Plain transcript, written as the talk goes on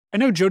I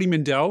know Jody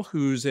Mindell,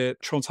 who's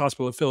at Children's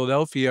Hospital of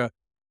Philadelphia,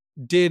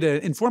 did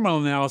an informal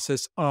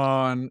analysis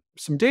on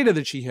some data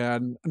that she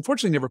had, and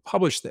unfortunately never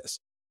published this,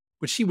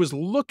 but she was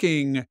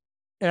looking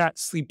at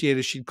sleep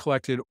data she'd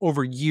collected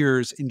over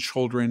years in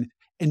children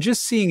and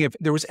just seeing if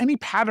there was any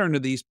pattern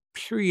of these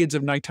periods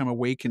of nighttime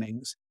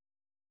awakenings.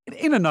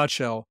 In a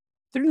nutshell,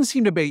 there didn't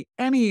seem to be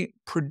any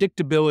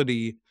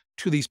predictability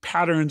to these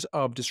patterns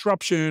of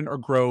disruption or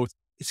growth.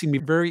 It seemed to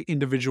be very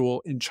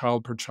individual in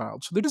child per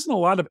child. So there isn't a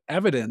lot of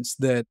evidence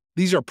that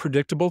these are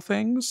predictable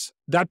things.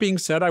 That being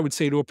said, I would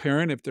say to a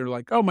parent, if they're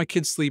like, oh, my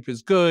kid's sleep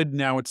is good,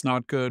 now it's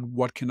not good,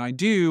 what can I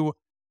do?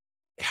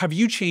 Have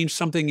you changed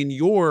something in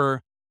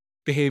your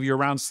behavior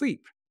around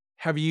sleep?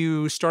 Have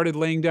you started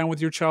laying down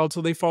with your child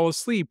till they fall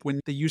asleep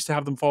when they used to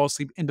have them fall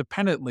asleep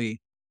independently?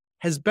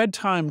 Has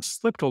bedtime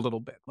slipped a little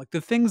bit? Like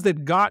the things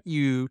that got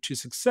you to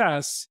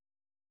success,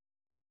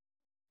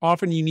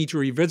 often you need to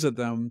revisit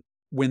them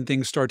when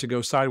things start to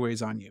go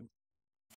sideways on you.